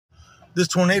this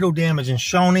tornado damage in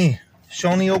Shawnee,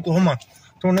 Oklahoma.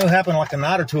 Tornado happened like a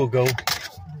night or two ago.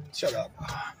 Shut up.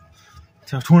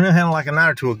 Tornado happened like a night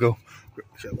or two ago.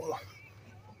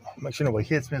 Make sure nobody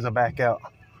hits me as I back out.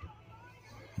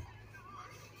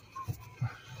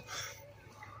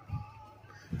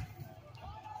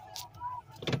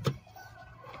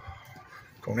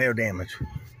 Tornado damage.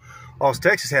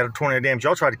 Austin, Texas had a tornado damage.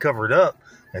 Y'all tried to cover it up,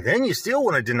 and then you still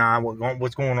want to deny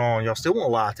what's going on. Y'all still want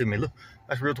to lie to me. Look,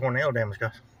 that's real tornado damage,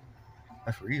 guys.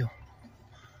 That's real.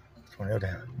 Tornado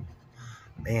damage.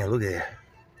 Man, look at that.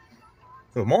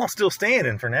 The mall's still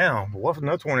standing for now, but what if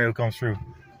another tornado comes through?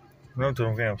 Another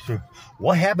tornado comes through.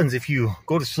 What happens if you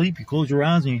go to sleep, you close your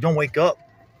eyes, and you don't wake up,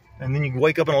 and then you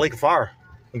wake up in a lake of fire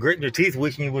and gritting your teeth,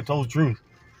 wishing you would have told the truth?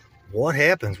 What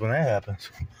happens when that happens?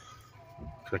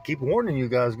 I keep warning you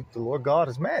guys, the Lord God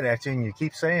is mad at you, and you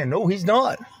keep saying, no, he's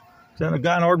not. Then a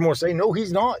guy in Ardmore say, no,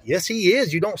 he's not. Yes, he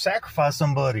is. You don't sacrifice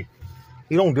somebody.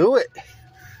 You don't do it.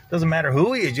 Doesn't matter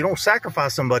who he is. You don't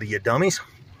sacrifice somebody, you dummies.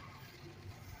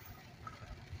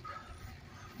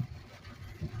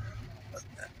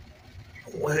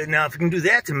 Well, now, if you can do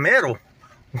that to metal,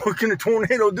 what can a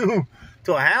tornado do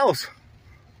to a house?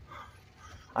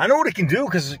 I know what it can do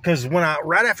because when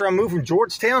right after I moved from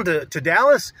Georgetown to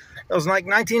Dallas, it was like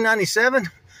 1997.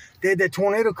 They had that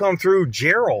tornado come through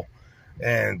Gerald,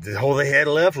 and all they had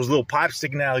left was little pipes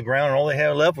sticking out of the ground, and all they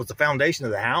had left was the foundation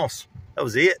of the house. That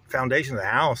was it, foundation of the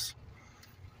house.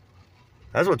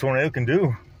 That's what a tornado can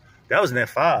do. That was an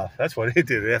F5. That's what it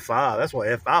did, F5. That's what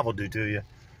F5 will do to you. You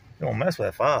don't mess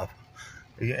with F5.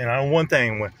 And I know one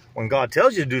thing, when God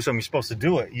tells you to do something, you're supposed to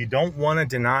do it. You don't want to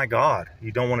deny God.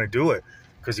 You don't want to do it.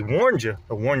 Because he warned you.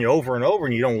 He'll warn you over and over,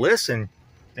 and you don't listen,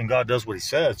 then God does what he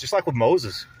says. Just like with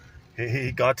Moses.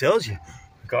 God tells you.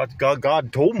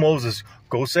 God told Moses,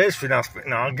 go say this.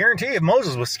 Now, I guarantee you,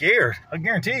 Moses was scared. I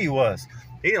guarantee he was.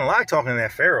 He didn't like talking to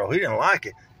that Pharaoh. He didn't like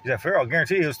it. That Pharaoh, I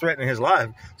guarantee he was threatening his life.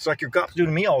 It's like your cops do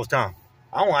to me all the time.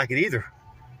 I don't like it either.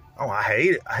 Oh, I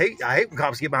hate it. I hate when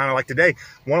cops get behind me like today.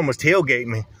 One of them was tailgating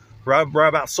me. Right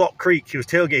about Salt Creek. He was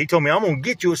tailgating. He told me, I'm going to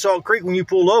get you at Salt Creek when you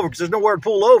pull over because there's nowhere to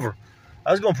pull over.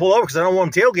 I was going to pull over because I don't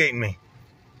want him tailgating me.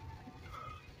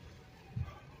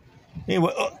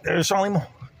 Anyway, there's Shawnee Mall.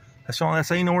 That's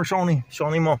how you know where Shawnee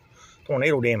Mall.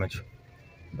 Tornado damage.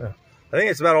 I think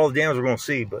that's about all the damage we're going to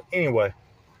see. But anyway,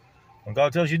 when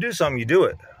God tells you to do something, you do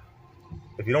it.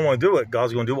 If you don't want to do it,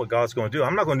 God's going to do what God's going to do.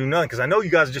 I'm not going to do nothing because I know you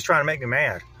guys are just trying to make me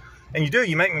mad. And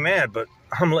you make me mad, but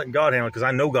I'm letting God handle it because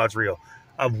I know God's real.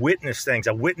 I've witnessed things.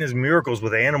 I've witnessed miracles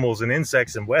with animals and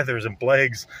insects and weathers and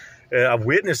plagues. I've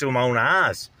witnessed it with my own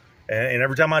eyes. And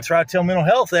every time I try to tell mental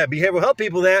health that, behavioral health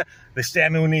people that, they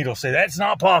stab me with needles. Say, that's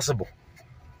not possible.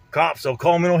 Cops, they'll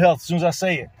call mental health as soon as I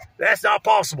say it. That's not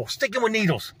possible. Sticking with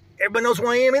needles. Everybody knows who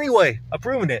I am anyway. I've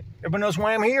proven it. Everybody knows who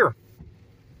I am here.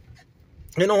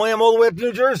 They know who I am all the way up to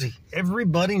New Jersey.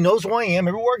 Everybody knows who I am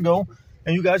everywhere I go.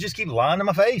 And you guys just keep lying to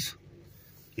my face.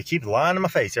 You keep lying to my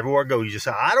face everywhere I go. You just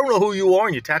say, I don't know who you are.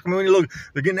 And you attack me when you look.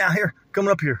 They're getting out here,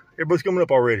 coming up here. Everybody's coming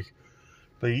up already.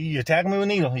 But you attack me with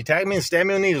needles. You attack me and stab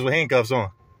me with needles with handcuffs on.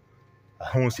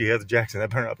 I want to see Heather Jackson. That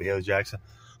better not be Heather Jackson.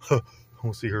 I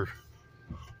want to see her.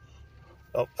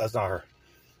 Oh, that's not her.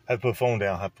 I have to put the phone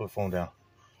down.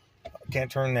 I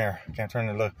can't turn there. Can't turn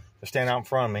there. Look, they're standing out in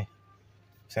front of me.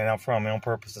 Standing out in front of me on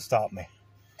purpose to stop me.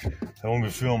 They want me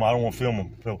to film. I don't want to film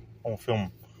them. No, I won't film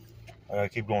them. I gotta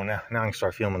keep going now. Now I can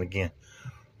start filming again.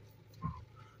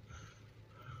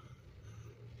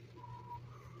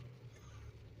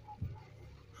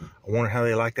 I wonder how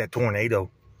they like that tornado.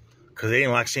 Because they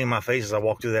didn't like seeing my face as I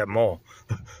walked through that mall.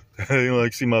 They didn't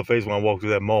like seeing my face when I walked through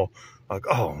that mall. Like,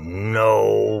 oh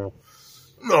no.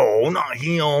 No, not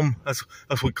him. That's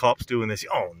what cops do in this.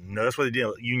 Oh no, that's what they did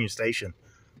at Union Station.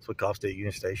 That's what cops did at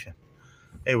Union Station.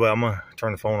 Anyway, I'm going to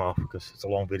turn the phone off because it's a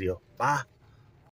long video. Bye.